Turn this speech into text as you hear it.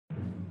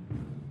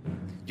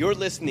You're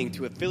listening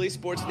to a Philly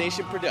Sports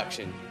Nation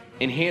production,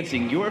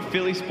 enhancing your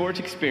Philly sports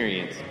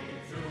experience.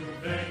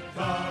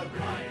 Fight,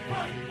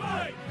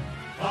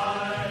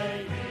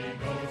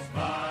 Eagles,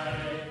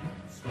 fight.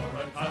 Score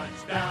a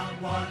touchdown,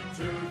 1,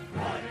 2, 3.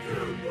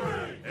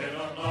 Hit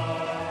 'em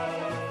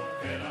low,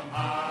 hit 'em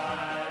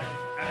high,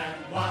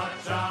 and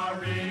watch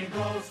our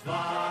Eagles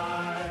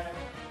fly.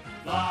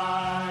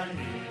 Fly,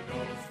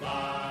 Eagles,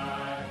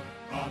 fly,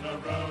 on the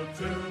road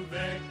to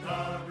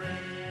victory.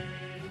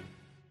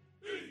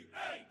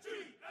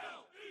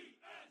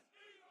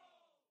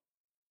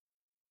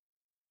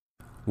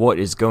 What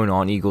is going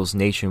on, Eagles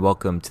Nation?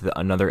 Welcome to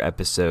another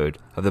episode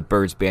of the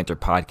Birds Banter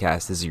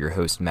Podcast. This is your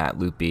host, Matt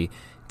Lupi.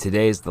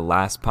 Today is the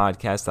last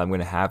podcast I'm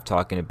going to have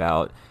talking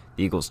about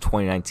the Eagles'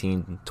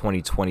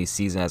 2019-2020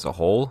 season as a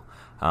whole.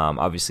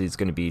 Obviously, it's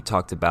going to be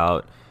talked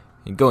about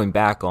and going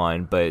back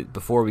on, but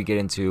before we get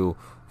into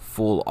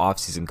full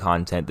offseason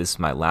content, this is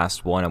my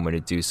last one. I'm going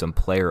to do some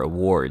player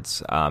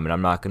awards, and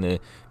I'm not going to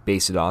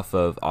base it off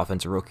of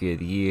Offensive Rookie of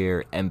the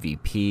Year,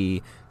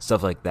 MVP,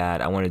 stuff like that.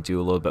 I want to do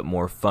a little bit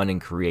more fun and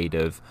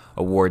creative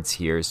awards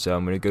here. So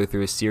I'm going to go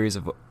through a series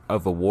of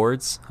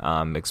awards,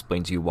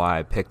 explain to you why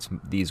I picked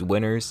these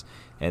winners,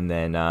 and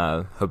then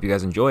hope you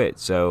guys enjoy it.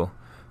 So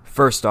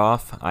first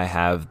off, I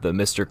have the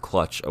Mr.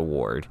 Clutch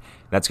Award.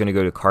 That's going to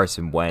go to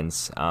Carson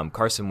Wentz.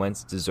 Carson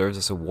Wentz deserves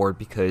this award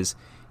because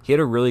he had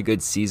a really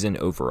good season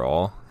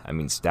overall. I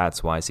mean,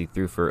 stats-wise, he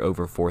threw for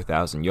over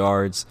 4,000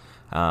 yards,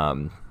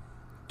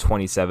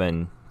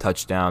 27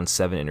 touchdowns,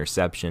 7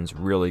 interceptions,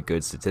 really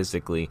good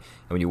statistically.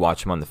 And when you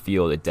watch him on the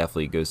field, it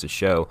definitely goes to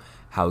show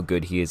how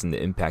good he is and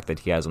the impact that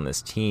he has on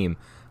this team.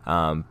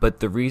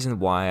 But the reason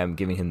why I'm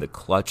giving him the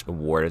Clutch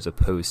Award as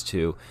opposed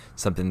to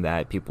something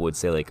that people would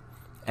say like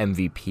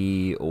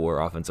MVP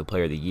or Offensive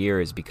Player of the Year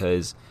is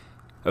because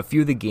a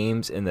few of the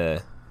games in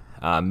the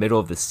middle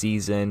of the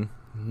season,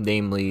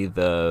 namely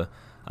the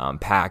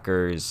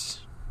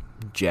Packers,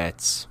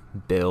 Jets,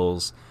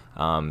 Bills,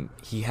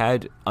 he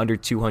had under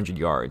 200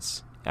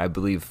 yards. I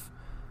believe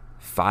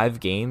 5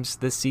 games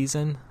this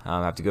season.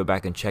 I have to go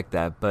back and check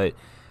that. But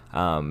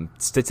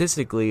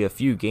statistically, a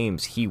few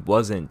games, he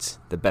wasn't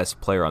the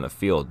best player on the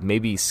field.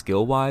 Maybe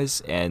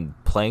skill-wise and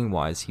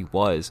playing-wise, he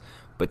was.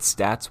 But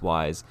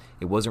stats-wise,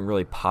 it wasn't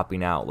really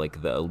popping out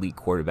like the elite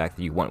quarterback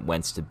that you want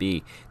Wentz to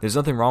be. There's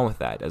nothing wrong with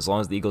that. As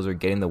long as the Eagles are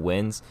getting the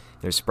wins,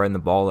 they're spreading the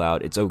ball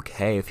out, it's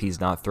okay if he's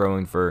not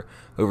throwing for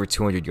over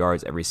 200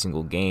 yards every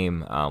single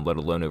game, let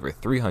alone over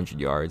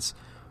 300 yards.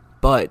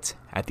 But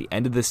at the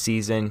end of the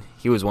season,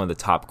 he was one of the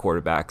top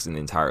quarterbacks in the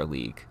entire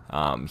league.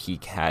 He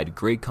had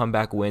great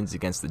comeback wins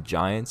against the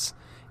Giants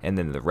and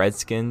then the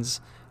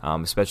Redskins,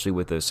 especially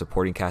with the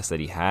supporting cast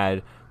that he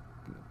had.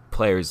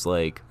 Players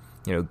like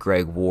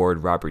Greg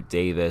Ward, Robert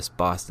Davis,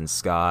 Boston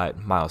Scott,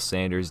 Miles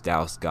Sanders,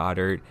 Dallas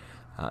Goedert,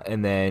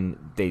 and then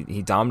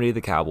he dominated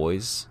the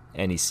Cowboys,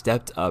 and he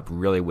stepped up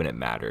really when it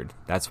mattered.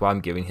 That's why I'm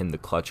giving him the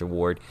Clutch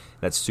Award.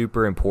 That's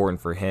super important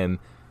for him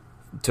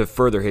to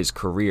further his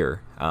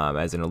career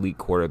as an elite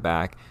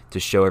quarterback, to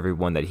show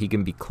everyone that he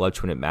can be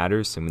clutch when it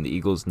matters, and when the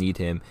Eagles need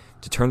him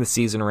to turn the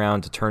season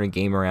around, to turn a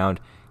game around,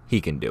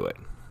 he can do it.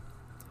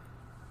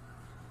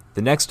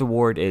 The next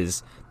award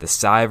is the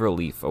Sigh of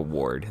Relief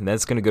Award, and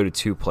that's going to go to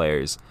 2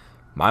 players,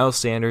 Miles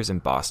Sanders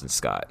and Boston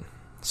Scott.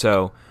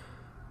 So,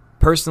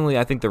 personally,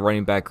 I think the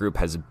running back group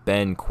has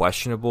been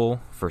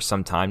questionable for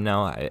some time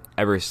now,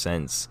 ever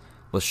since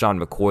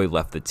LaShawn McCoy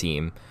left the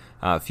team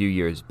a few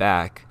years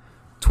back.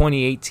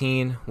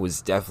 2018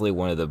 was definitely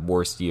one of the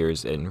worst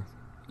years in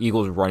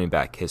Eagles running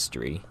back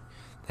history.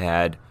 They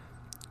had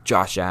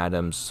Josh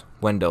Adams,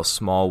 Wendell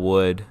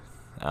Smallwood,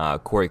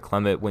 Corey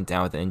Clement went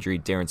down with an injury.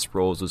 Darren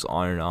Sproles was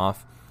on and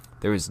off.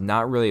 There was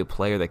not really a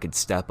player that could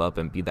step up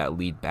and be that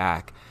lead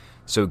back.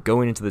 So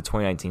going into the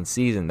 2019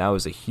 season, that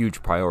was a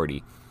huge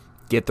priority.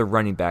 Get the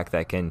running back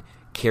that can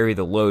carry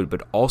the load,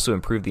 but also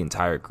improve the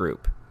entire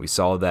group. We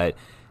saw that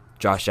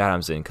Josh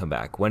Adams didn't come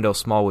back. Wendell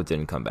Smallwood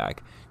didn't come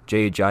back.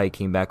 Jay Ajayi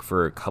came back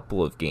for a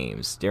couple of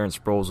games. Darren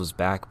Sproles was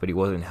back, but he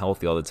wasn't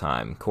healthy all the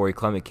time. Corey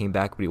Clement came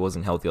back, but he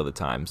wasn't healthy all the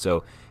time.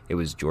 So it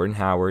was Jordan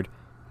Howard,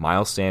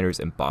 Miles Sanders,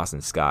 and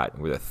Boston Scott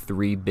were the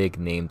 3 big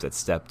names that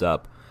stepped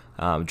up.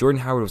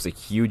 Jordan Howard was a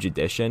huge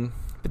addition,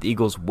 but the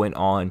Eagles went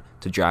on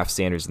to draft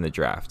Sanders in the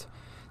draft.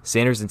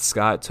 Sanders and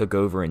Scott took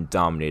over and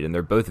dominated, and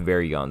they're both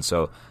very young.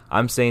 So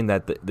I'm saying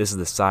that this is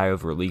the Sigh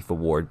of Relief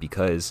Award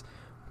because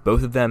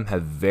both of them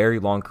have very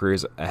long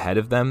careers ahead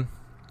of them.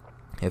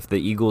 If the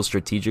Eagles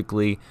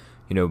strategically,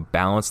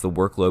 balance the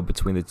workload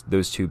between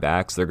those 2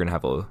 backs, they're going to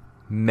have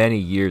many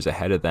years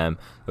ahead of them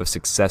of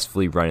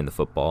successfully running the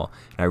football.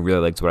 And I really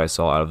liked what I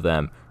saw out of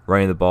them.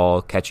 Running the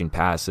ball, catching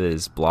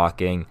passes,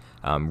 blocking,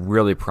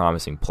 really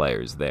promising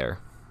players there.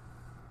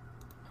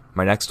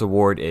 My next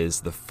award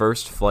is the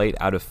First Flight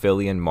Out of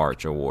Philly in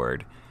March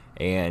Award.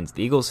 And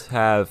the Eagles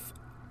have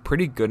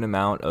pretty good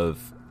amount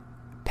of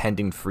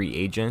pending free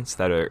agents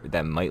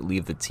that might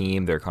leave the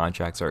team. Their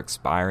contracts are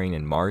expiring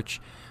in March.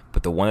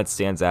 But the one that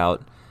stands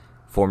out,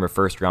 former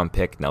first-round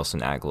pick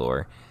Nelson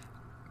Agholor.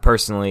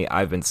 Personally,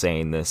 I've been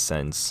saying this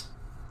since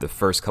the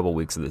first couple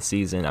weeks of the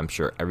season. I'm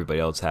sure everybody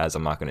else has.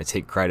 I'm not going to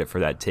take credit for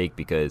that take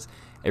because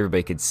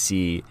everybody could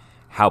see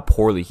how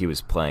poorly he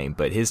was playing,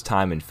 but his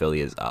time in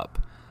Philly is up.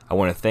 I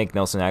want to thank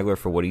Nelson Aguilar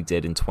for what he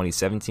did in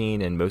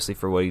 2017 and mostly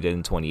for what he did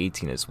in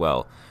 2018 as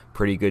well.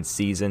 Pretty good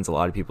seasons. A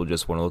lot of people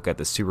just want to look at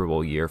the Super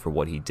Bowl year for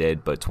what he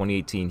did, but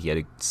 2018 he had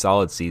a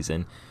solid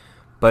season.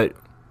 But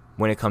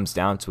when it comes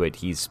down to it,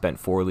 he's spent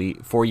 4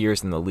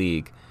 years in the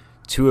league.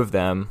 2 of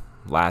them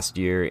last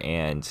year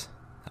and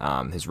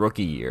his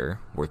rookie year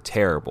were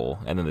terrible,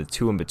 and then the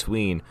 2 in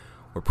between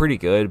were pretty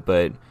good,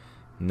 but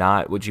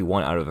not what you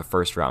want out of a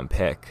first-round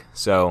pick.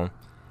 So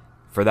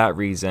for that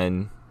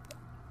reason,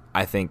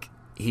 I think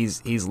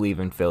he's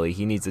leaving Philly.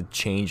 He needs a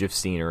change of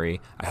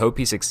scenery. I hope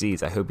he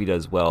succeeds. I hope he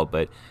does well,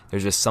 but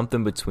there's just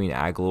something between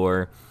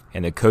Aguilar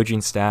and the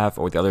coaching staff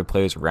or the other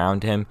players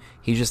around him.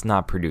 He's just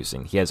not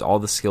producing. He has all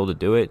the skill to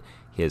do it.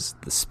 He has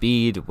the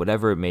speed,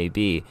 whatever it may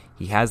be.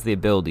 He has the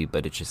ability,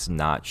 but it's just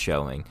not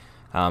showing.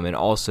 And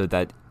also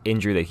that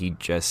injury that he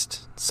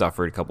just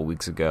suffered a couple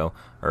weeks ago,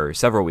 or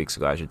several weeks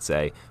ago, I should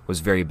say, was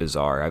very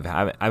bizarre.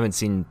 I haven't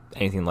seen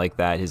anything like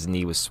that. His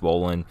knee was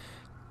swollen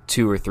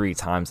 2 or 3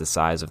 times the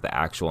size of the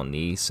actual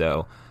knee.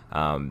 So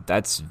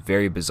that's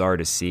very bizarre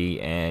to see,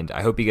 and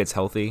I hope he gets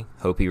healthy.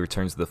 Hope he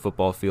returns to the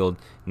football field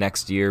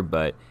next year,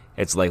 but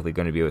it's likely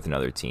going to be with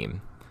another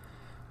team.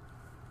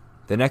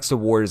 The next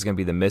award is going to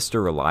be the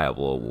Mr.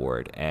 Reliable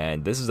Award,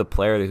 and this is a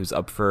player who's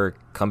up for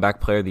Comeback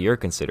Player of the Year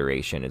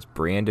consideration. It's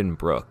Brandon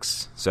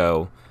Brooks.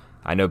 So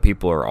I know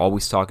people are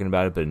always talking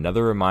about it, but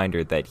another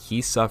reminder that he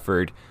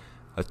suffered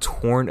a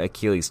torn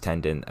Achilles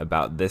tendon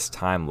about this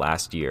time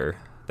last year,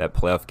 that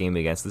playoff game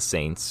against the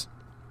Saints.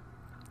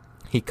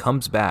 He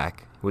comes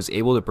back, was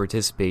able to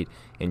participate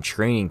in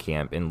training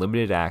camp in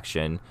limited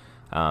action,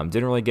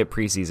 didn't really get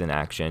preseason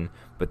action,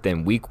 but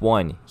then week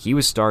 1, he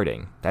was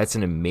starting. That's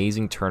an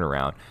amazing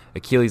turnaround.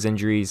 Achilles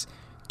injuries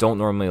don't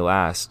normally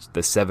last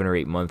the 7 or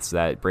 8 months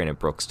that Brandon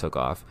Brooks took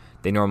off.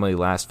 They normally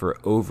last for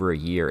over a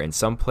year, and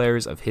some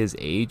players of his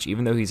age,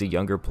 even though he's a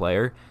younger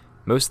player,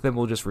 most of them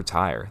will just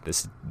retire.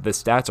 The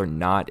stats are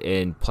not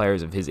in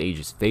players of his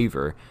age's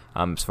favor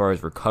as far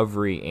as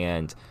recovery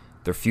and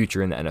their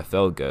future in the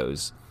NFL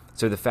goes.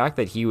 So the fact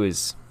that he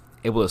was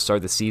able to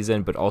start the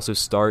season, but also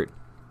start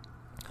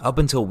up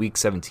until week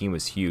 17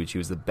 was huge. He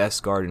was the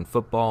best guard in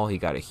football. He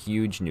got a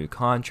huge new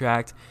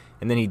contract,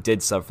 and then he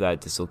did suffer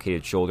that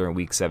dislocated shoulder in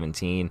week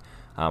 17.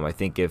 I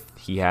think if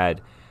he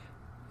had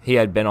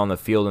been on the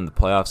field in the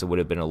playoffs, it would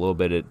have been a little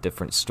bit of a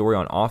different story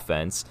on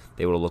offense.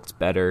 They would have looked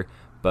better.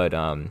 But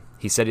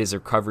he said his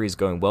recovery is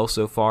going well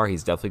so far.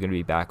 He's definitely going to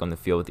be back on the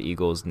field with the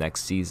Eagles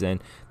next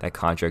season. That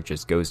contract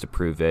just goes to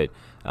prove it.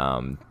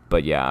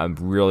 But yeah, I'm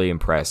really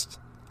impressed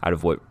out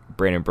of what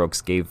Brandon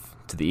Brooks gave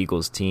to the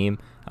Eagles team.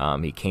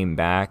 He came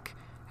back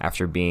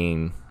after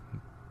being,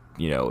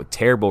 a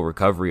terrible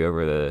recovery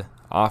over the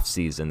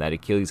offseason. That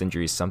Achilles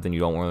injury is something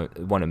you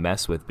don't want to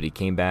mess with. But he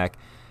came back,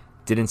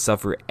 didn't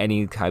suffer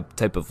any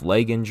type of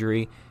leg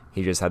injury.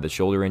 He just had the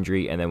shoulder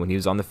injury, and then when he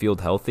was on the field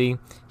healthy,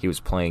 he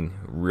was playing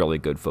really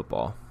good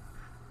football.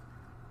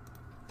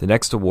 The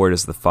next award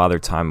is the Father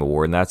Time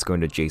Award, and that's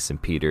going to Jason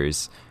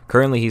Peters.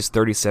 Currently, he's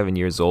 37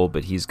 years old,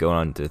 but he's going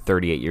on to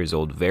 38 years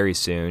old very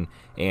soon,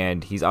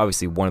 and he's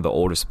obviously one of the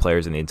oldest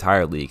players in the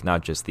entire league,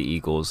 not just the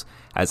Eagles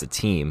as a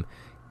team.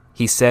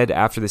 He said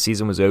after the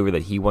season was over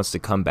that he wants to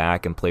come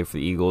back and play for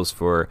the Eagles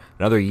for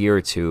another year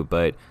or two,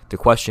 but the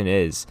question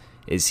is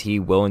he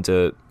willing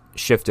to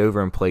shift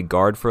over and play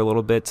guard for a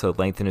little bit to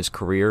lengthen his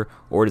career,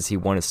 or does he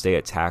want to stay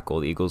at tackle?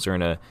 The Eagles are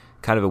in a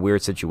kind of a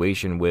weird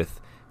situation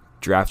with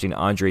drafting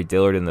Andre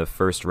Dillard in the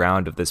first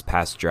round of this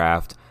past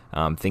draft,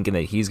 thinking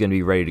that he's going to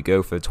be ready to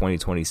go for the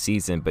 2020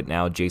 season, but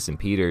now Jason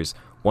Peters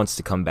wants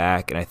to come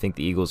back, and I think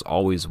the Eagles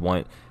always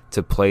want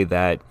to play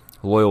that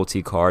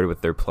loyalty card with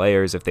their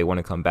players if they want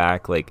to come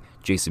back, like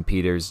Jason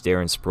Peters,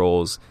 Darren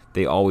Sproles.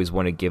 They always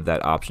want to give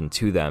that option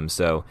to them,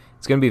 so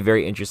it's going to be a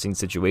very interesting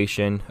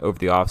situation over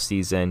the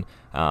offseason.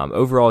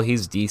 Overall,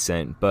 he's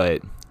decent,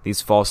 but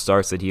these false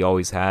starts that he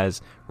always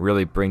has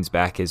really brings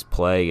back his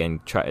play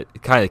and kind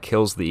of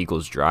kills the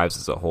Eagles' drives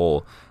as a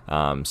whole.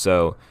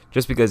 So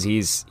just because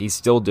he's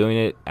still doing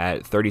it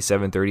at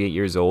 37, 38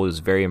 years old is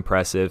very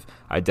impressive.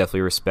 I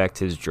definitely respect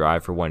his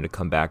drive for wanting to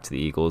come back to the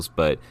Eagles,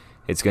 but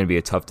it's going to be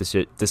a tough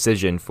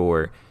decision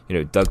for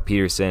Doug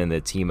Peterson and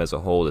the team as a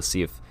whole to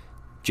see if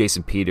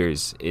Jason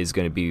Peters is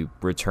going to be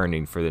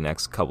returning for the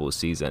next couple of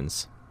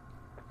seasons.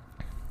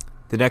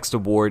 The next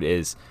award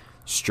is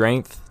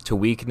Strength to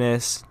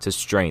Weakness to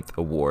Strength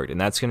Award, and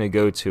that's going to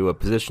go to a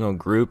positional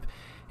group,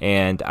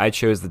 and I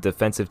chose the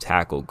defensive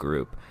tackle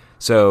group.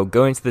 So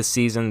going into the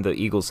season, the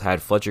Eagles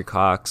had Fletcher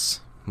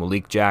Cox,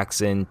 Malik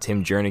Jackson,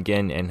 Tim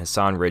Jernigan, and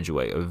Hassan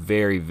Ridgeway, a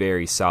very,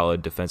 very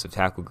solid defensive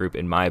tackle group.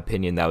 In my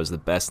opinion, that was the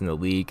best in the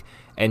league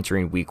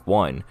entering week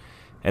 1.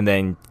 And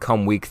then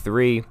come week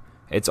 3,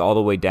 it's all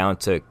the way down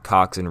to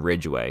Cox and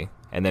Ridgeway,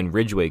 and then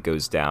Ridgeway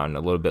goes down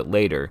a little bit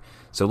later.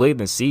 So late in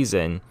the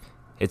season,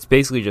 it's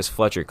basically just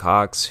Fletcher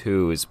Cox,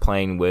 who is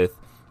playing with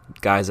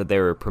guys that they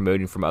were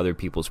promoting from other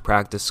people's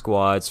practice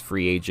squads,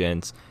 free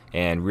agents,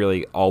 and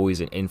really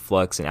always an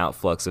influx and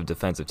outflux of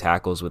defensive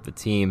tackles with the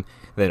team.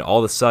 And then all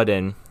of a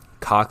sudden,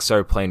 Cox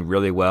started playing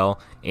really well.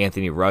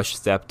 Anthony Rush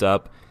stepped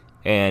up,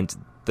 and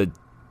the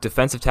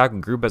defensive tackle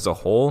group as a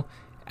whole,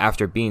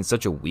 after being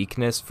such a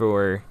weakness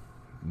for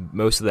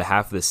most of the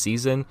half of the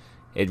season,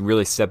 it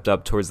really stepped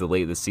up towards the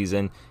late of the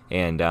season,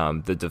 and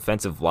the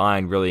defensive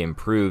line really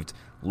improved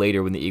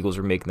later when the Eagles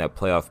were making that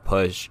playoff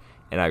push.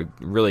 And I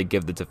really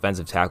give the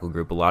defensive tackle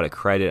group a lot of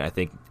credit. I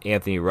think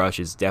Anthony Rush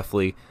is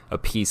definitely a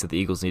piece that the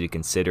Eagles need to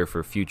consider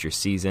for future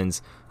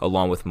seasons,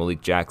 along with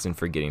Malik Jackson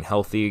for getting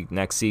healthy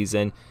next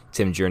season,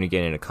 Tim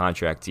Jernigan in a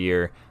contract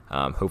year.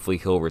 Hopefully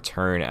he'll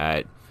return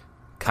at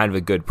kind of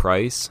a good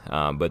price,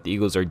 but the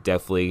Eagles are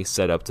definitely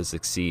set up to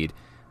succeed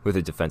with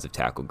a defensive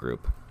tackle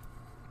group.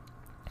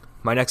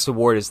 My next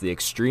award is the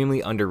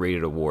extremely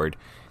underrated award.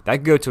 That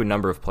could go to a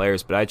number of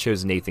players, but I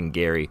chose Nathan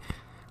Gary.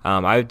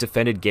 I've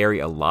defended Gary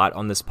a lot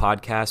on this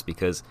podcast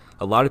because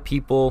a lot of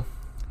people,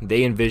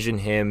 they envision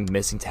him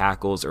missing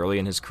tackles early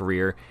in his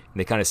career, and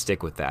they kind of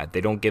stick with that.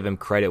 They don't give him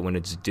credit when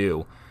it's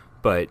due,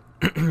 but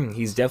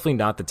he's definitely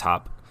not the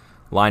top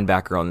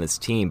linebacker on this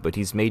team, but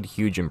he's made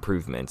huge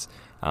improvements.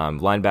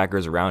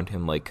 Linebackers around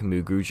him like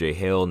Kamu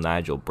Grugier-Hill,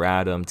 Nigel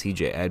Bradham,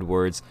 TJ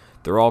Edwards,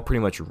 they're all pretty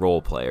much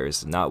role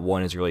players. Not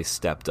one has really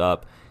stepped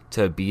up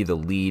to be the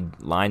lead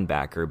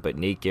linebacker, but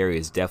Nate Gary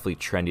is definitely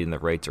trending in the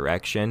right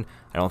direction.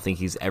 I don't think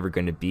he's ever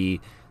going to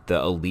be the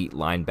elite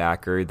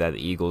linebacker that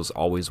the Eagles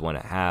always want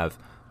to have,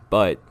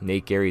 but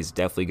Nate Gary is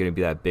definitely going to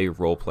be that big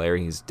role player.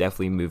 He's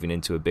definitely moving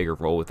into a bigger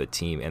role with the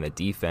team and the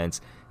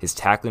defense. His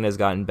tackling has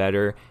gotten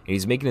better, and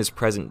he's making his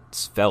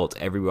presence felt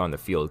everywhere on the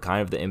field,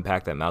 kind of the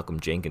impact that Malcolm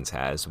Jenkins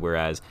has,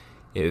 whereas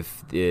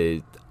if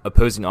the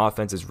opposing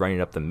offense is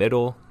running up the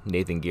middle,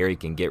 Nathan Gary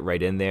can get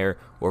right in there,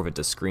 or if it's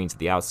a screen to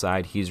the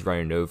outside, he's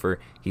running over.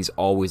 He's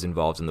always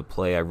involved in the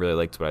play. I really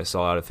liked what I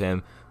saw out of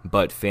him,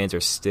 but fans are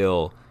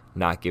still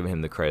not giving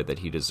him the credit that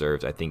he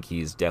deserves. I think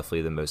he's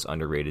definitely the most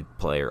underrated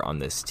player on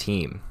this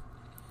team.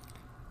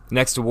 The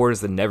next award is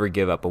the Never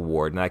Give Up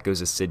Award, and that goes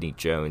to Sidney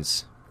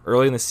Jones.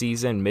 Early in the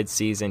season,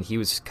 mid-season, he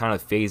was kind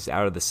of phased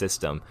out of the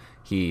system.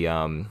 He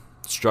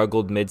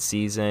struggled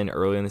mid-season,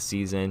 early in the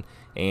season,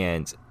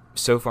 and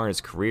so far in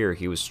his career,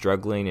 he was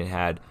struggling and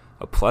had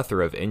a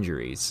plethora of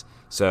injuries.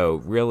 So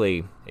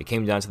really, it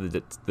came down to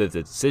the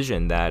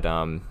decision that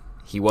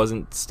he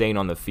wasn't staying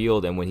on the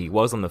field, and when he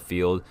was on the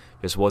field,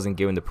 just wasn't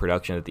given the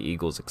production that the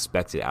Eagles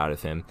expected out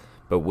of him.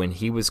 But when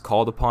he was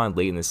called upon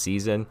late in the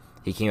season,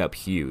 he came up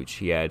huge.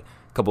 He had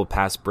a couple of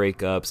pass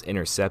breakups,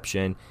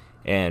 interception,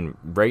 and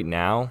right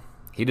now,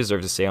 he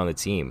deserves to stay on the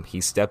team.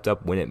 He stepped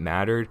up when it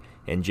mattered,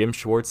 and Jim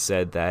Schwartz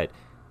said that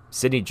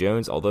Sidney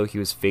Jones, although he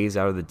was phased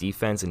out of the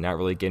defense and not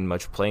really getting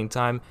much playing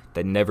time,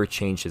 that never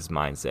changed his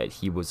mindset.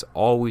 He was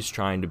always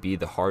trying to be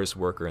the hardest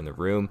worker in the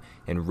room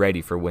and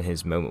ready for when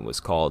his moment was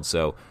called.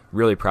 So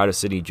really proud of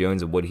Sidney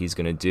Jones and what he's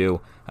going to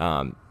do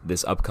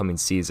this upcoming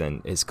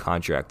season, his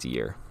contract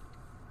year.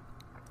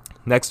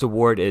 Next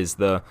award is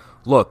the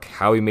Look,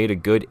 How He Made a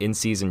Good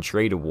In-Season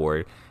Trade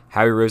Award.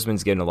 Howie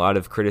Roseman's getting a lot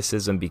of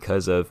criticism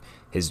because of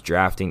his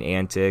drafting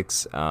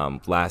antics.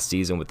 Last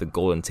season with the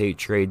Golden Tate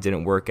trade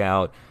didn't work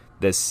out.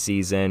 This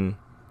season,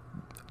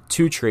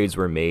 2 trades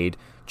were made,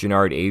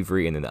 Jannard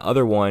Avery, and then the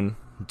other one,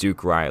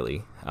 Duke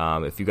Riley.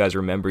 If you guys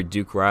remember,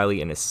 Duke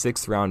Riley and a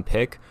 6th-round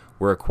pick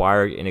were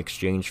acquired in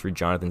exchange for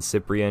Jonathan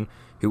Cyprien,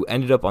 who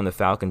ended up on the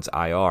Falcons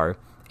IR,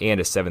 and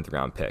a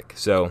 7th-round pick.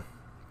 So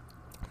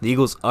the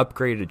Eagles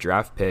upgraded a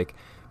draft pick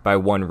by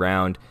 1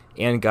 round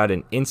and got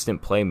an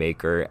instant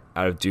playmaker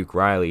out of Duke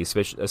Riley,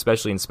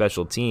 especially in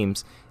special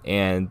teams.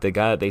 And the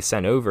guy that they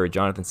sent over,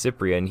 Jonathan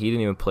Cyprien, he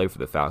didn't even play for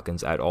the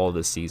Falcons at all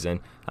this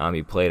season.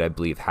 He played, I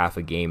believe, half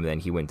a game, and then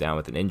he went down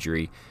with an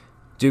injury.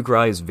 Duke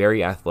Riley is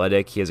very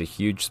athletic. He has a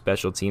huge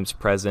special teams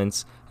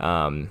presence,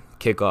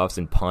 kickoffs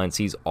and punts.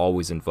 He's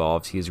always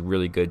involved. He has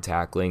really good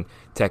tackling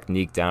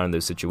technique down in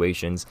those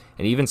situations,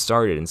 and even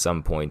started in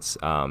some points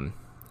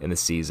in the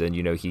season.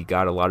 You know, he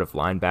got a lot of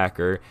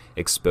linebacker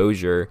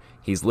exposure.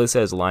 He's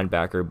listed as a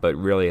linebacker, but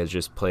really has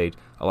just played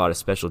a lot of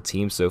special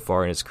teams so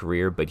far in his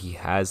career, but he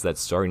has that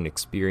starting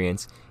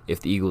experience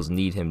if the Eagles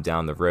need him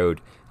down the road.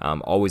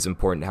 Always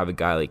important to have a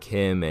guy like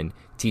him and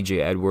TJ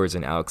Edwards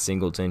and Alex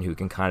Singleton who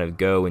can kind of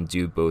go and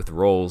do both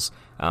roles.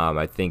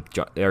 I think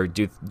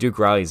Duke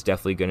Riley is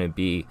definitely going to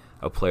be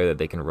a player that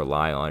they can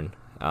rely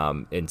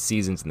on in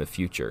seasons in the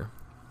future.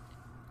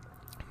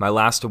 My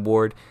last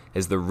award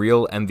is the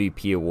Real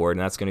MVP Award,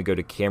 and that's going to go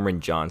to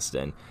Cameron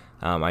Johnston.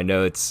 I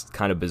know it's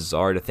kind of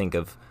bizarre to think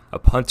of a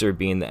punter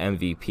being the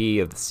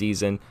MVP of the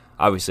season.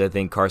 Obviously, I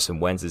think Carson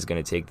Wentz is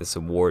going to take this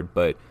award,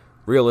 but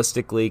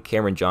realistically,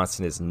 Cameron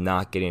Johnston is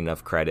not getting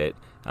enough credit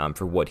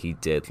for what he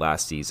did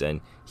last season.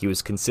 He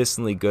was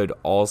consistently good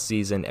all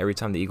season. Every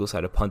time the Eagles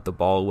had to punt the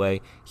ball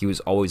away, he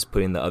was always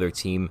putting the other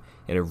team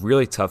in a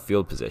really tough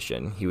field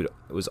position. He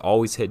was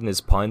always hitting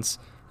his punts.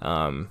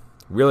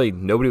 Really,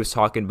 nobody was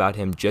talking about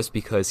him just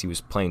because he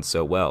was playing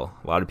so well.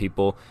 A lot of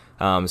people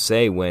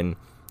say when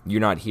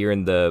you're not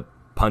hearing the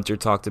punter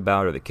talked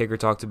about or the kicker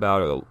talked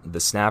about or the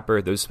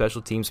snapper, those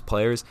special teams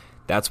players,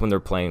 that's when they're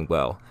playing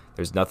well.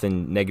 There's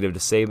nothing negative to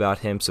say about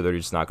him, so they're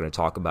just not going to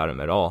talk about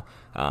him at all.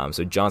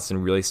 So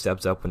Johnson really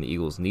stepped up when the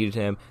Eagles needed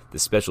him. The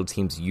special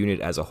teams unit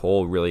as a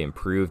whole really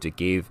improved. It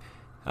gave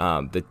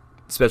the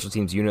special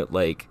teams unit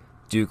like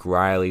Duke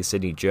Riley,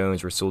 Sidney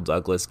Jones, Rasul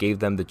Douglas, gave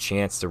them the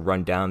chance to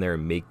run down there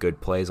and make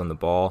good plays on the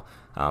ball,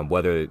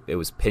 whether it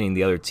was pinning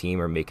the other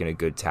team or making a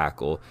good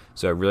tackle.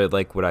 So I really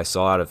like what I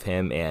saw out of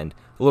him. And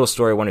a little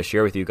story I want to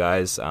share with you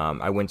guys.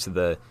 I went to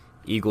the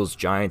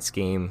Eagles-Giants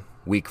game,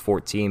 Week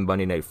 14,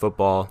 Monday Night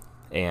Football,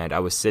 and I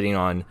was sitting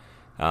on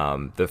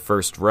the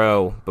first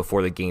row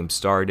before the game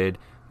started,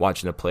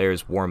 watching the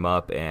players warm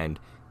up, and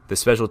the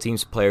special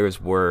teams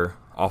players were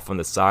off on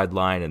the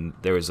sideline, and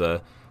there was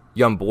a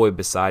young boy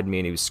beside me,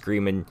 and he was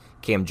screaming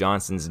Cam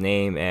Johnson's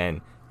name,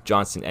 and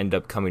Johnson ended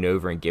up coming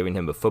over and giving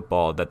him a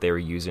football that they were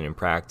using in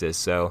practice.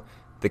 So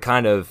the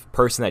kind of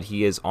person that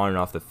he is on and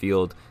off the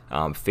field,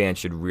 fans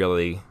should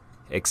really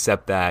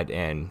accept that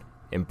and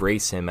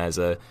embrace him as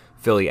a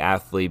Philly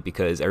athlete,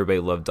 because everybody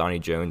loved Donnie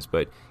Jones,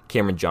 but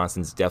Cameron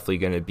Johnson's definitely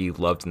going to be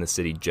loved in the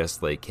city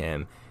just like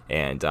him.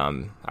 And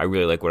I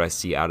really like what I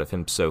see out of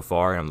him so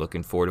far, and I'm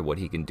looking forward to what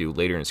he can do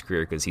later in his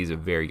career, because he's a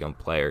very young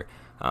player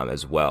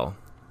as well.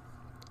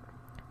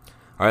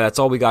 All right, that's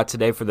all we got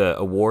today for the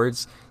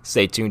awards.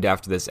 Stay tuned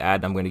after this ad,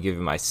 and I'm going to give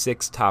you my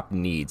 6 top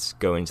needs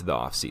going into the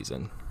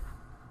offseason.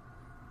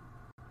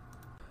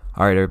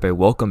 All right, everybody,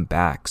 welcome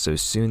back. So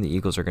soon the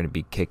Eagles are going to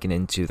be kicking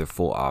into their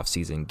full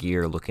offseason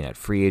gear, looking at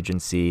free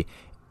agency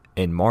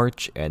in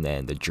March and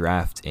then the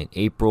draft in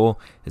April.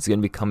 It's going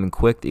to be coming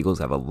quick. The Eagles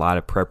have a lot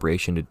of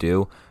preparation to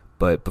do.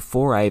 But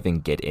before I even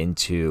get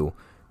into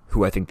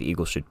who I think the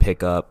Eagles should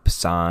pick up,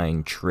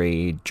 sign,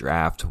 trade,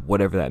 draft,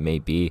 whatever that may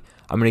be,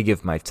 I'm going to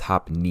give my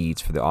top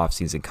needs for the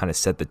offseason, kind of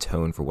set the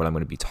tone for what I'm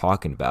going to be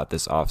talking about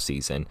this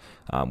offseason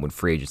when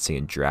free agency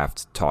and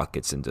draft talk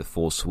gets into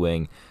full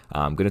swing.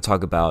 I'm going to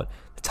talk about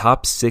the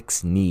top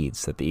 6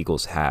 needs that the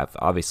Eagles have.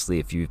 Obviously,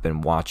 if you've been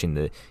watching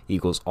the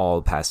Eagles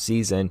all past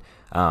season,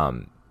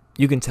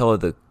 you can tell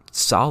the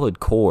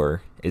solid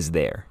core is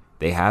there.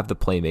 They have the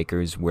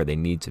playmakers where they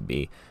need to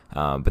be,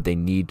 but they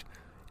need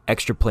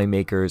extra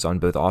playmakers on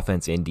both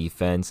offense and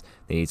defense.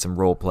 They need some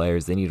role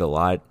players. They need a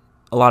lot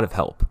of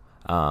help.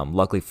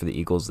 Luckily for the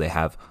Eagles, they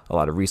have a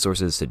lot of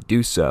resources to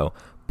do so.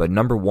 But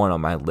number 1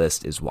 on my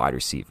list is wide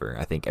receiver.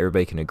 I think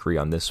everybody can agree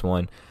on this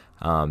one.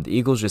 The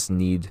Eagles just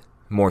need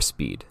more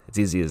speed. It's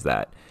easy as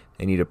that.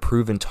 They need a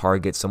proven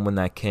target, someone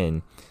that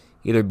can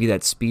either be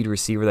that speed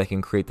receiver that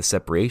can create the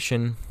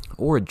separation,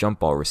 or a jump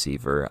ball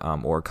receiver,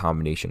 or a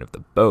combination of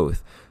the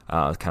both,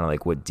 kind of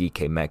like what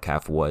DK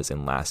Metcalf was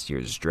in last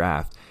year's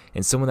draft,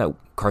 and someone that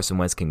Carson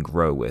Wentz can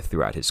grow with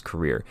throughout his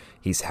career.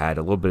 He's had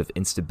a little bit of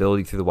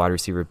instability through the wide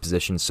receiver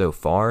position so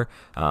far.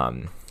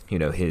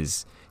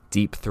 His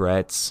deep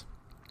threats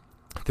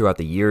throughout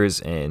the years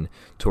in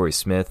Torrey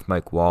Smith,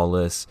 Mike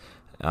Wallace,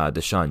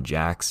 Deshaun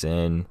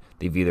Jackson,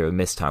 they've either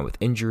missed time with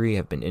injury,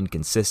 have been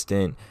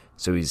inconsistent,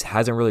 so he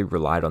hasn't really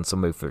relied on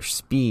somebody for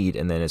speed.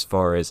 And then as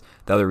far as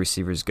the other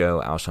receivers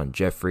go, Alshon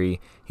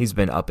Jeffrey, he's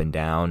been up and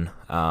down.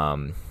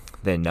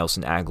 Then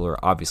Nelson Aguilar,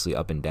 obviously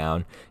up and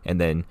down. And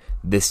then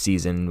this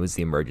season was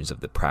the emergence of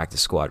the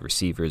practice squad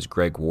receivers.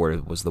 Greg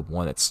Ward was the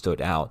one that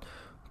stood out.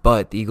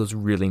 But the Eagles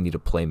really need a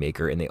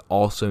playmaker, and they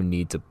also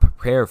need to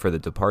prepare for the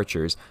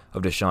departures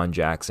of Deshaun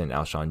Jackson,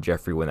 Alshon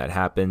Jeffrey when that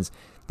happens.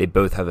 They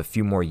both have a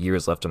few more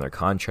years left on their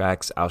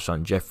contracts.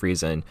 Alshon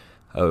Jeffrey's in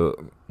a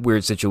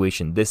weird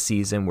situation this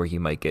season where he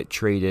might get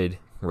traded,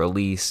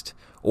 released,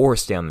 or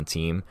stay on the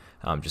team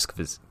just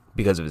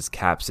because of his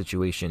cap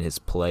situation, his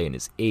play, and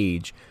his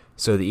age.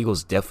 So the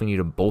Eagles definitely need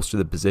to bolster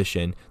the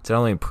position to not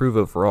only improve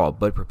overall,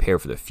 but prepare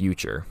for the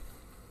future.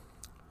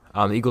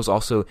 The Eagles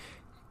also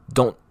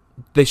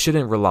they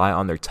shouldn't rely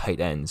on their tight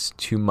ends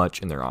too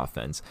much in their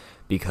offense,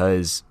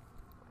 because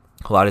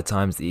a lot of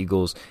times the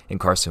Eagles and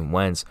Carson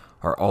Wentz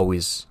are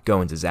always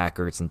going to Zach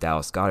Ertz and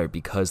Dallas Goedert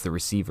because the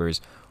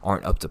receivers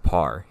aren't up to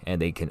par,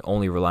 and they can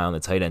only rely on the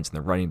tight ends and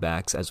the running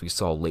backs, as we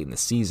saw late in the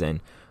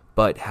season.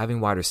 But having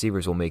wide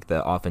receivers will make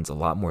the offense a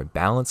lot more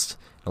balanced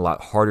and a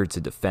lot harder to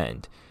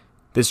defend.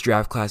 This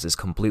draft class is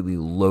completely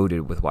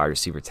loaded with wide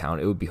receiver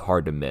talent. It would be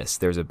hard to miss.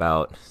 There's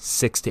about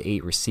 6 to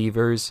 8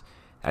 receivers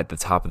at the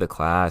top of the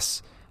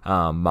class,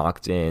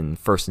 mocked in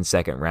first and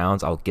second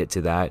rounds. I'll get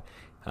to that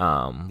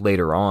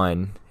later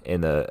on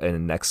in the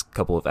next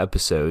couple of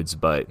episodes,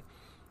 but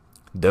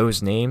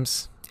those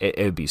names, it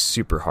would be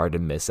super hard to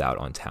miss out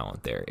on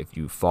talent there. If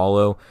you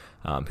follow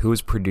who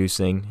is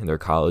producing in their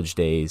college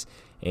days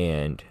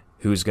and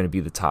who's going to be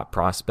the top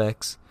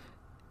prospects,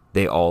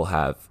 they all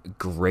have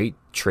great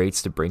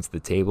traits to bring to the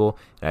table,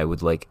 and I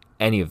would like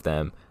any of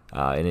them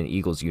in an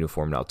Eagles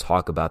uniform, and I'll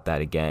talk about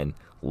that again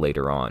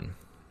later on.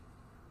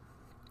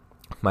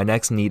 My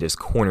next need is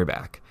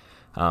cornerback.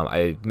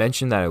 I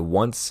mentioned that I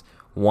once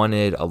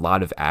wanted a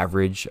lot of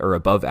average or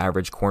above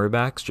average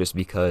cornerbacks just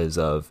because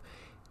of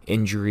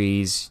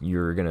injuries.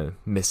 You're going to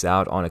miss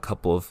out on a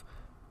couple of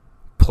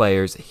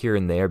players here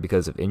and there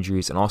because of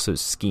injuries, and also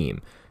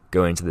scheme.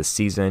 Going into the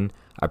season,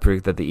 I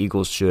predict that the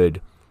Eagles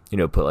should,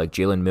 put like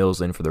Jalen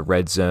Mills in for the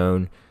red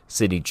zone,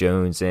 Sidney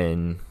Jones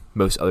in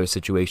most other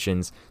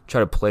situations, try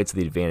to play to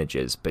the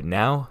advantages. But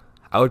now,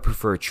 I would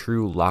prefer a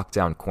true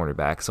lockdown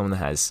cornerback, someone that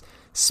has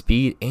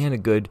speed and a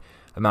good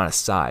amount of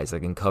size that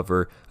can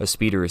cover a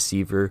speeder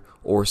receiver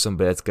or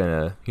somebody that's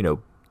going to,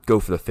 go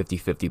for the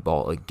 50-50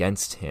 ball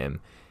against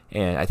him.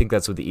 And I think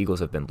that's what the Eagles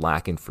have been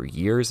lacking for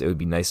years. It would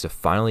be nice to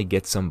finally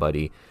get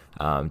somebody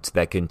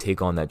that can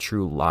take on that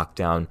true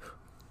lockdown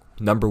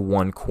number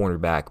one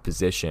cornerback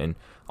position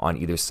on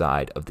either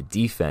side of the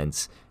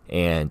defense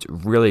and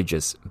really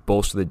just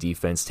bolster the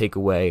defense, take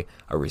away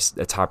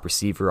a top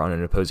receiver on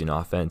an opposing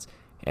offense,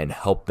 and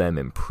help them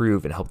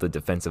improve and help the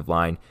defensive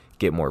line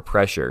get more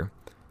pressure.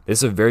 This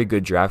is a very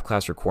good draft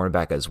class for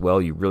cornerback as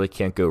well. You really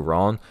can't go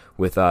wrong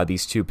with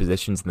these two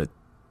positions in the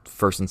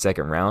first and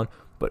second round.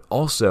 But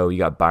also, you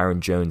got Byron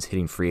Jones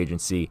hitting free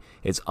agency.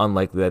 It's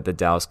unlikely that the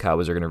Dallas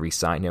Cowboys are going to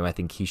re-sign him. I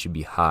think he should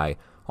be high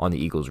on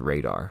the Eagles'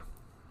 radar.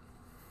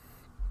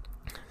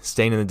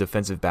 Staying in the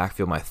defensive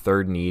backfield, my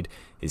third need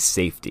is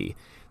safety.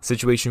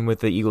 Situation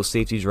with the Eagles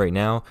safeties right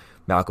now,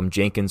 Malcolm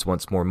Jenkins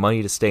wants more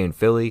money to stay in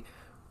Philly.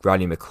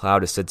 Rodney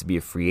McLeod is said to be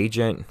a free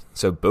agent.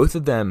 So both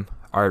of them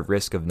are at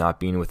risk of not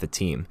being with the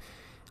team.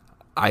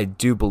 I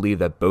do believe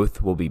that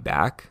both will be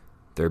back.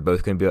 They're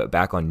both going to be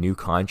back on new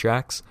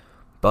contracts.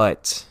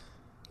 But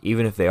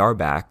even if they are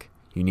back,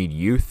 you need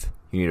youth.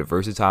 You need a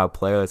versatile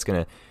player that's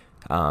going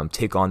to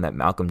take on that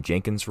Malcolm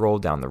Jenkins role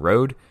down the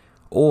road,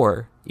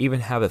 or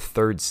even have a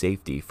third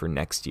safety for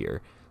next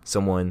year.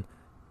 Someone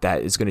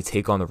that is going to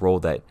take on the role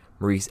that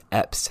Maurice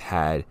Epps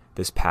had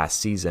this past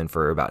season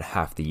for about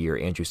half the year,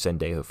 Andrew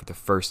Sendejo for the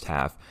first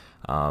half,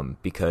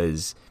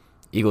 because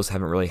Eagles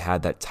haven't really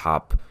had that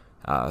top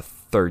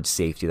third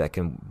safety that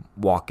can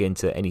walk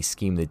into any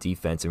scheme of the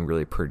defense and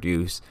really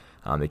produce.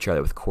 They tried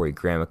that with Corey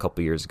Graham a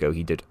couple years ago.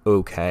 He did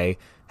okay,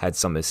 had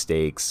some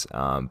mistakes,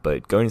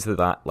 but going into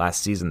the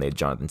last season, they had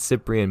Jonathan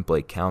Cyprien,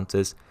 Blake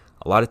Countess,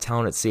 a lot of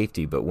talent at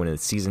safety, but when the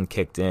season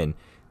kicked in,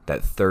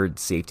 that third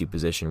safety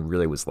position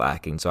really was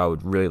lacking. So I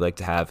would really like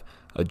to have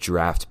a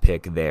draft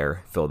pick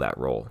there fill that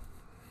role.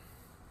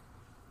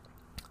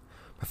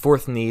 My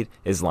fourth need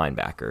is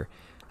linebacker.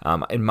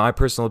 In my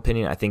personal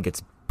opinion, I think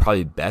it's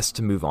probably best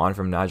to move on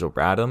from Nigel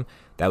Bradham.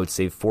 That would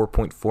save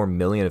 $4.4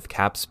 million of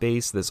cap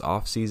space this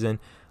offseason.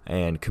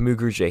 And Kamu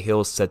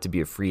Grugier-Hill is set to be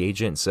a free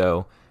agent,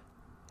 so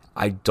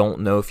I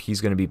don't know if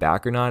he's going to be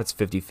back or not. It's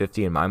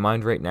 50-50 in my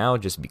mind right now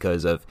just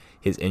because of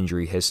his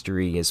injury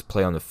history, his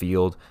play on the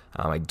field.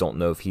 I don't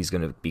know if he's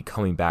going to be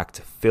coming back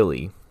to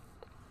Philly.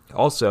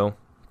 Also,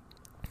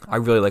 I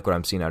really like what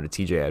I'm seeing out of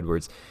TJ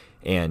Edwards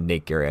and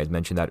Nate Gary. I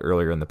mentioned that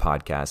earlier in the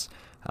podcast.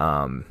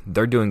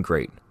 They're doing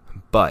great,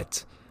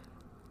 but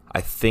I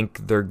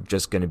think they're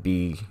just going to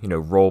be,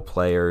 role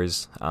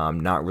players,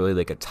 not really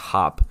like a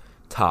top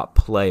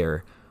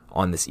player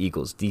on this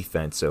Eagles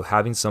defense. So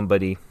having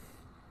somebody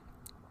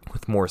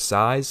with more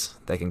size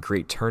that can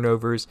create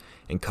turnovers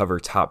and cover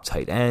top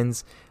tight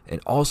ends and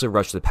also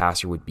rush the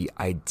passer would be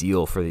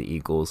ideal for the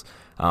Eagles.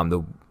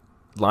 The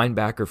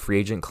linebacker free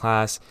agent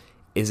class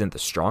isn't the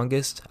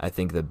strongest. I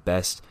think the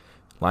best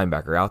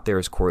linebacker out there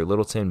is Corey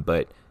Littleton,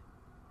 but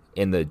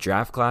in the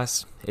draft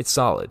class, it's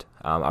solid.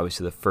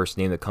 Obviously, the first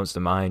name that comes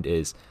to mind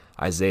is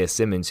Isaiah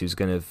Simmons, who's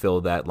going to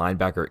fill that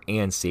linebacker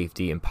and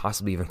safety and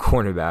possibly even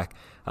cornerback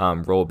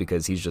role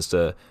because he's just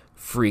a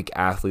freak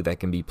athlete that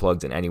can be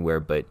plugged in anywhere,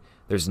 but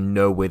there's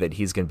no way that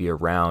he's going to be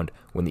around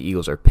when the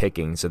Eagles are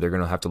picking, so they're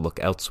going to have to look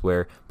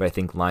elsewhere. But I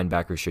think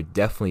linebackers should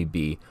definitely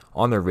be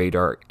on their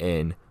radar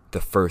in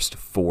the first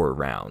 4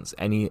 rounds.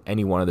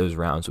 Any one of those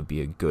rounds would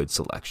be a good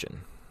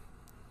selection.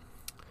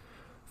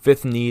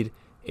 Fifth need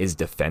is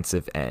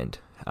defensive end.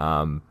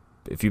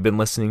 If you've been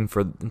listening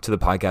to the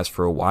podcast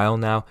for a while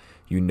now,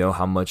 you know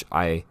how much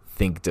I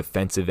think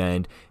defensive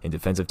end and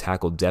defensive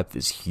tackle depth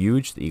is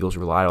huge. The Eagles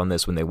relied on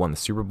this when they won the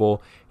Super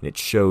Bowl, and it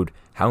showed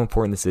how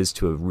important this is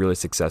to a really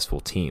successful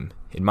team.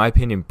 In my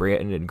opinion,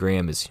 Brandon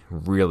Graham is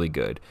really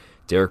good.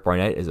 Derek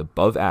Barnett is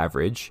above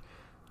average.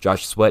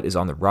 Josh Sweat is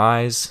on the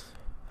rise.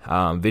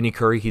 Vinny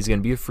Curry, he's going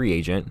to be a free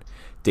agent.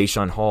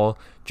 Deshaun Hall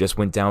just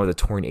went down with a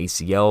torn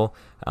ACL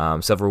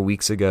several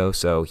weeks ago,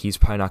 so he's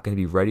probably not going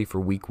to be ready for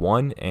week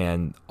 1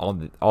 and all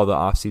the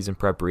offseason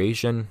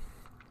preparation.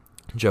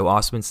 Joe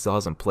Osman still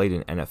hasn't played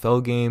an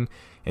NFL game,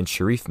 and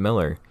Sharif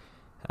Miller,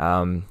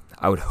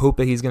 I would hope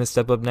that he's going to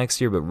step up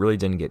next year, but really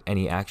didn't get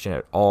any action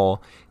at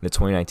all in the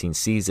 2019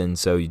 season,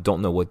 so you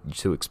don't know what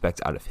to expect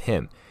out of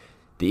him.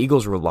 The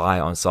Eagles rely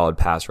on solid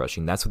pass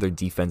rushing. That's what their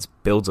defense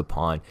builds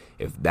upon.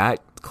 If that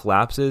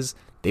collapses,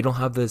 they don't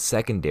have the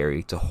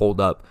secondary to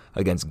hold up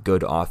against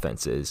good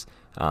offenses.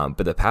 But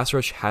the pass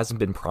rush hasn't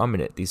been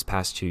prominent these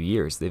past 2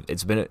 years.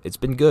 It's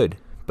been good,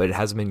 but it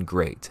hasn't been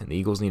great. And the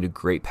Eagles need a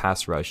great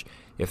pass rush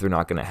if they're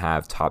not going to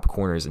have top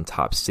corners and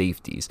top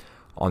safeties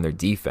on their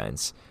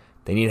defense.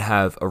 They need to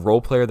have a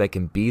role player that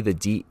can be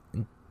the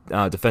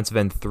defensive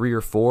end 3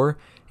 or 4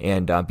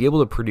 and be able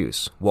to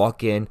produce.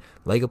 Walk in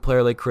like a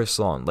player like Chris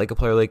Long, like a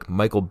player like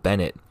Michael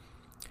Bennett,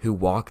 who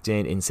walked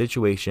in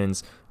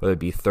situations, whether it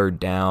be third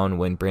down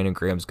when Brandon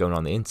Graham's going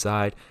on the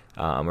inside,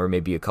 or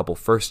maybe a couple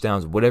first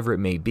downs, whatever it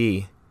may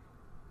be,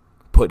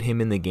 put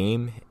him in the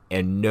game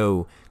and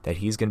know that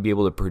he's going to be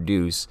able to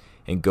produce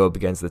and go up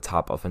against the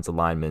top offensive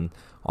lineman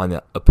on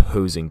the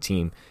opposing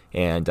team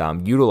and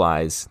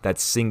utilize that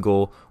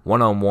single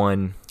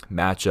one-on-one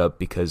matchup,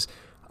 because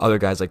other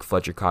guys like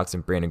Fletcher Cox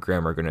and Brandon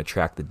Graham are going to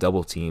attract the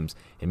double teams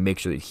and make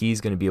sure that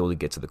he's going to be able to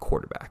get to the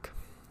quarterback.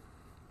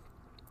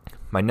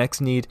 My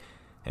next need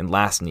and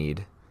last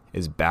need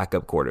is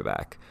backup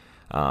quarterback.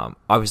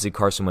 Obviously,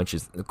 Carson Wentz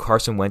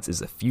is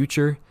the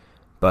future,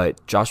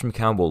 but Josh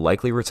McCown will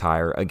likely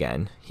retire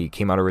again. He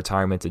came out of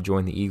retirement to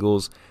join the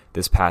Eagles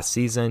this past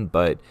season,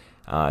 but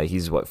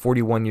he's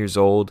 41 years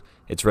old.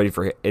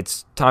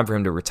 It's time for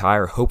him to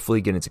retire,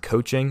 hopefully get into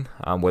coaching,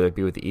 whether it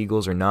be with the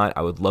Eagles or not.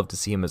 I would love to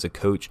see him as a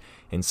coach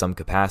in some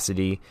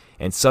capacity.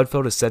 And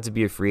Sudfeld is set to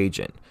be a free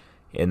agent.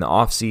 In the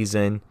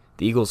offseason,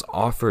 the Eagles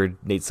offered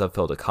Nate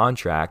Sudfeld a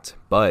contract,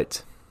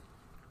 but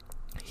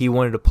he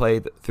wanted to play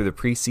through the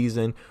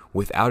preseason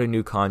without a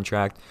new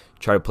contract,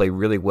 try to play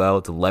really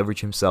well to leverage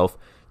himself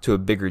to a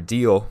bigger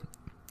deal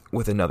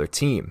with another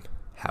team.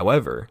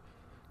 However,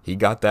 he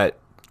got that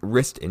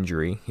wrist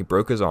injury. He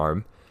broke his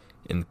arm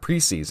in the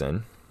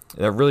preseason, and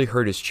that really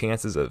hurt his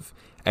chances of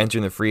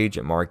entering the free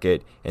agent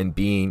market and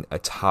being a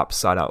top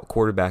side-out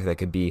quarterback that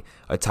could be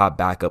a top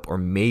backup or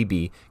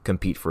maybe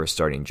compete for a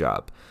starting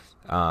job.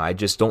 I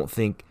just don't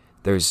think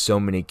there's so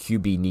many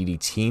QB-needy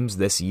teams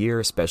this year,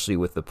 especially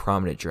with the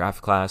prominent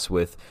draft class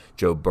with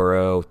Joe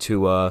Burrow,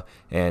 Tua,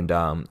 and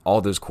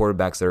all those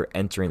quarterbacks that are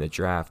entering the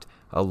draft.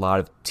 A lot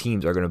of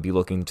teams are going to be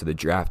looking to the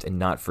draft and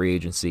not free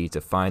agency to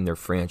find their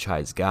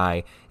franchise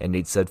guy, and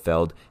Nate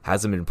Sudfeld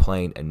hasn't been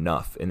playing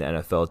enough in the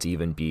NFL to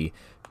even be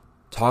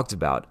talked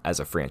about as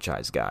a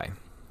franchise guy.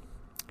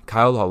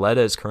 Kyle Lauletta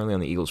is currently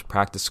on the Eagles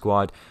practice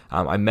squad.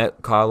 I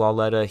met Kyle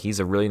Lauletta. He's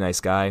a really nice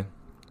guy.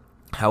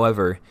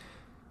 However,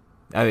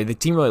 the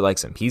team really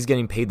likes him. He's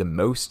getting paid the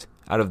most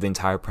out of the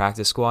entire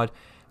practice squad.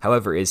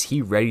 However, is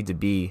he ready to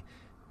be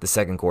the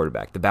second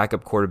quarterback, the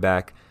backup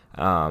quarterback?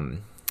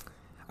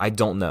 I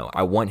don't know.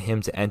 I want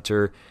him to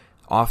enter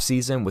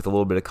offseason with a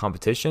little bit of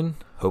competition,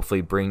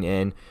 hopefully bring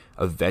in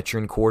a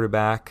veteran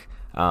quarterback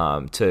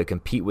to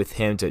compete with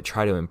him, to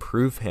try to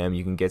improve him.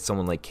 You can get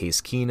someone like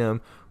Case Keenum,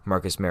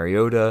 Marcus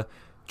Mariota,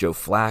 Joe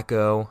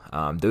Flacco,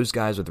 those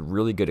guys with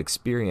really good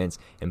experience,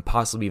 and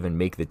possibly even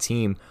make the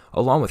team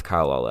along with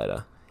Kyle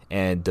Lauletta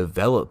and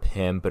develop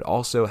him, but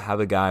also have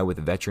a guy with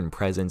a veteran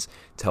presence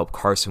to help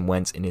Carson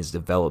Wentz in his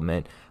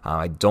development.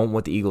 I don't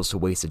want the Eagles to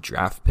waste a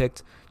draft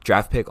pick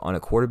on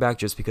a quarterback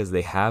just because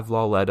they have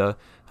Lauletta.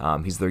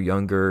 He's their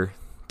younger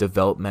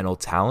developmental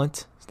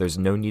talent. So there's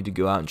no need to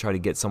go out and try to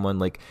get someone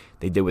like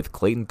they did with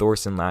Clayton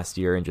Thorson last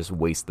year and just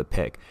waste the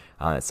pick.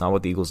 That's not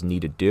what the Eagles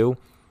need to do.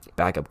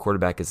 Backup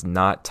quarterback is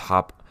not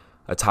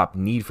a top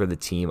need for the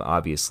team,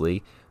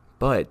 obviously,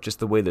 but just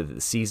the way that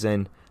the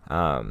seasons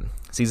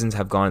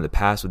have gone in the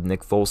past with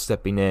Nick Foles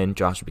stepping in,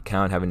 Josh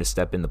McCown having to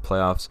step in the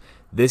playoffs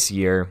this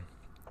year,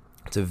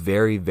 it's a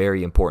very,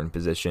 very important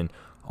position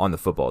on the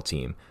football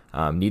team.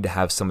 Need to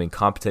have somebody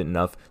competent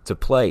enough to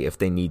play if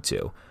they need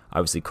to.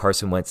 Obviously,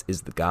 Carson Wentz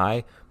is the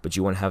guy, but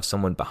you want to have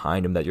someone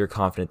behind him that you're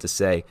confident to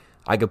say,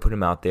 I could put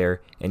him out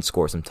there and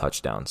score some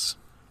touchdowns.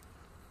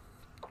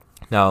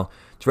 Now,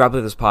 to wrap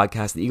up this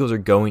podcast, the Eagles are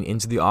going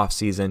into the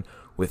offseason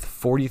with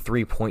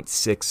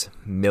 $43.6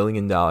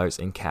 million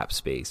in cap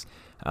space.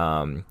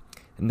 And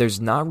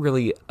there's not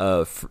really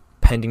a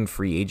pending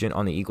free agent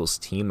on the Eagles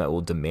team that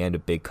will demand a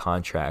big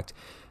contract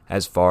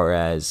as far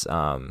as,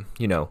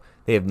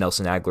 they have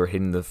Nelson Aguilar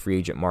hitting the free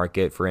agent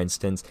market, for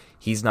instance.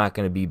 He's not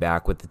going to be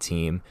back with the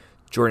team.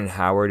 Jordan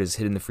Howard is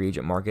hitting the free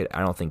agent market.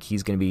 I don't think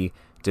he's going to be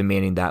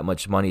demanding that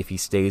much money if he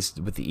stays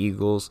with the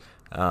Eagles.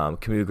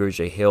 Camus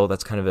Gurgey-Hill,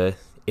 that's kind of a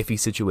iffy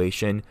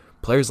situation.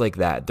 Players like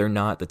that, they're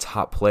not the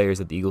top players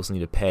that the Eagles need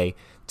to pay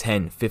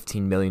 $10,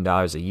 $15 million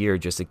a year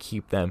just to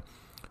keep them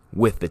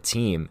with the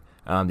team.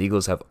 The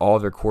Eagles have all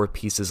their core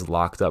pieces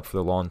locked up for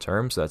the long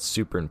term, so that's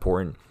super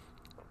important.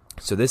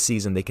 So this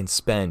season they can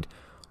spend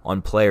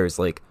on players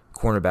like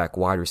cornerback,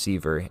 wide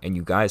receiver, and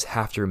you guys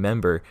have to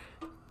remember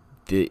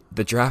the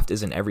draft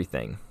isn't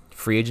everything.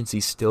 Free agency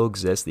still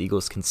exists. The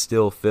Eagles can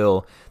still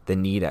fill the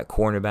need at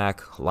cornerback,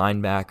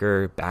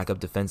 linebacker, backup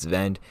defensive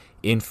end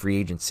in free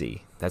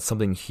agency. That's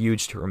something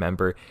huge to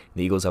remember.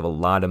 The Eagles have a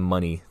lot of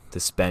money to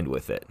spend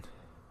with it.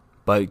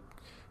 But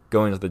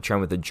going to the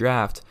trend with the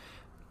draft,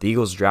 the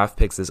Eagles draft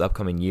picks this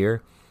upcoming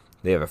year,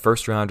 they have a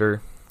first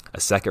rounder, a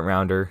second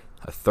rounder,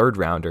 a third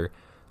rounder,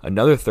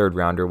 another third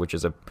rounder, which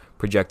is a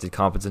projected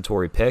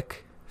compensatory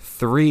pick,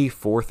 3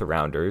 fourth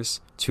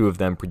rounders, 2 of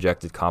them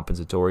projected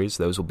compensatories.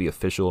 Those will be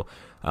official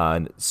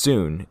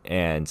soon,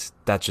 and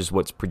that's just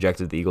what's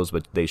projected the Eagles,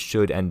 but they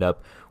should end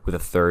up with a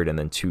third and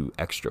then 2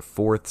 extra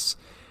fourths.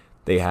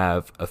 They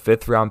have a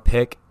 5th round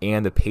pick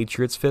and the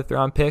Patriots' 5th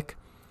round pick,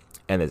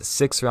 and a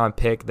 6th round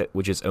pick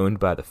which is owned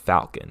by the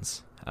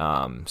Falcons.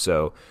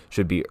 So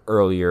should be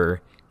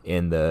earlier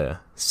in the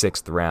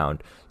 6th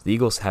round. The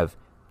Eagles have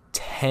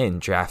 10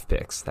 draft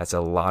picks. That's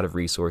a lot of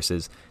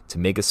resources to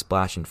make a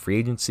splash in free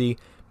agency,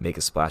 make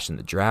a splash in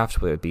the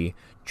draft, whether it be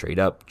trade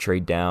up,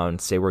 trade down,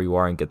 stay where you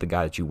are and get the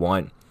guy that you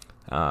want.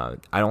 I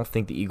don't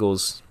think the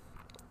Eagles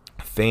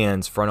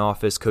fans, front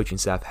office, coaching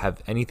staff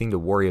have anything to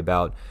worry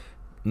about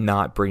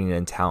not bringing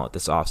in talent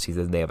this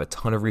offseason. They have a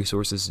ton of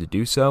resources to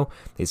do so.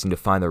 They seem to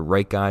find the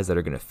right guys that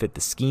are going to fit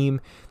the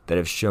scheme, that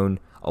have shown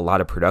a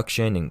lot of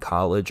production in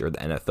college or the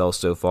NFL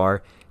so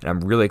far, and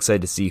I'm really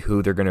excited to see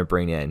who they're going to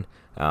bring in.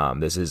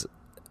 This is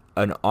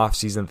an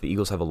offseason that the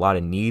Eagles have a lot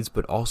of needs,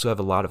 but also have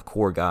a lot of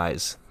core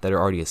guys that are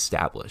already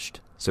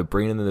established. So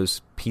bringing in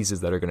those pieces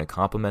that are going to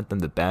complement them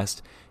the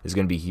best is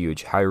going to be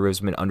huge. Howie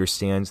Roseman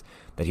understands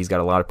that he's got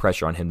a lot of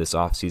pressure on him this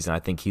offseason. I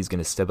think he's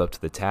going to step up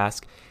to the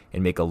task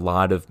and make a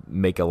lot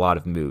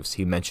of moves.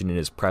 He mentioned in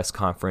his press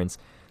conference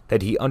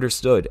that he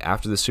understood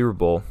after the Super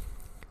Bowl,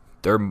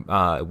 their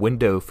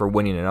window for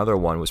winning another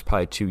one was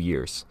probably 2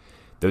 years.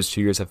 Those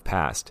 2 years have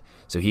passed.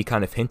 So he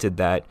kind of hinted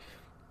that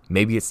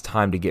maybe it's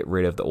time to get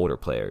rid of the older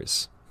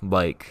players.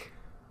 Like,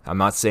 I'm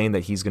not saying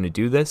that he's going to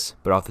do this,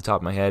 but off the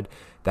top of my head,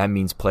 that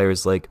means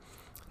players like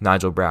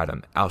Nigel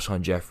Bradham,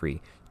 Alshon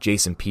Jeffrey,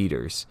 Jason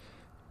Peters,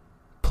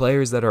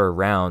 players that are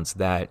around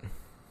that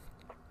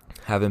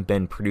haven't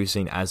been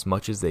producing as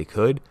much as they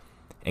could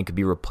and could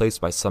be replaced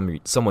by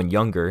someone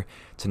younger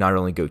to not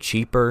only go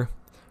cheaper,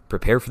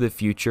 prepare for the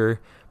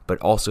future, but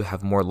also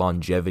have more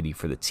longevity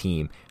for the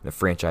team and the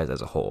franchise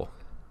as a whole.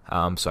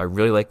 So I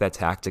really like that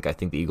tactic. I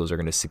think the Eagles are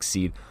going to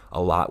succeed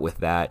a lot with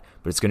that,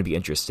 but it's going to be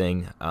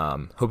interesting.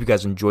 Hope you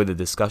guys enjoyed the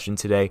discussion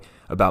today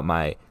about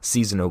my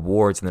season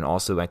awards and then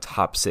also my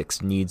top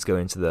 6 needs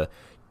going into the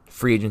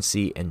free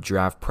agency and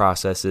draft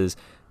processes.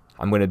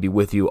 I'm going to be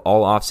with you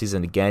all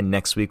offseason again.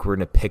 Next week, we're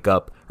going to pick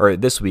up, or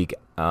this week,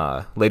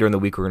 later in the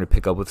week, we're going to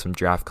pick up with some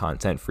draft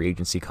content, free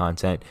agency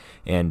content,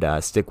 and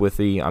stick with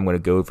me. I'm going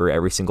to go over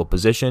every single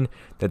position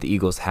that the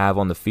Eagles have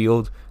on the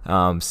field,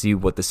 see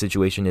what the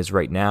situation is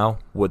right now,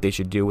 what they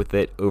should do with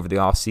it over the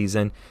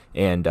offseason,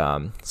 and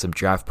some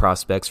draft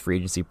prospects, free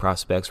agency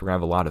prospects. We're going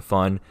to have a lot of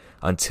fun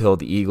until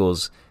the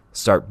Eagles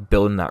start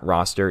building that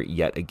roster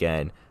yet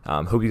again.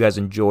 Hope you guys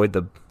enjoyed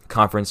the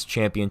conference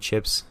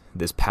championships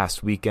this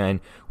past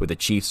weekend with the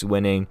Chiefs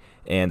winning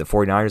and the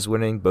 49ers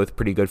winning. Both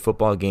pretty good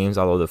football games,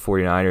 although the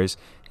 49ers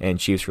and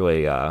Chiefs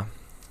really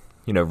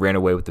ran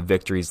away with the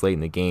victories late in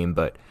the game.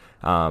 But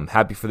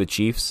happy for the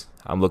Chiefs.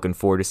 I'm looking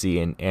forward to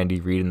seeing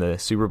Andy Reid in the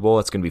Super Bowl.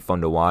 It's going to be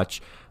fun to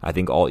watch. I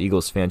think all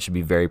Eagles fans should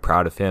be very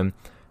proud of him.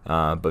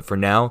 But for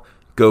now,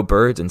 go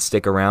Birds and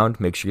stick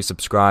around. Make sure you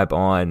subscribe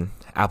on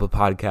Apple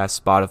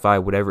Podcasts,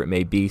 Spotify, whatever it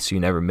may be, so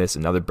you never miss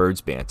another Birds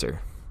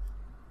banter.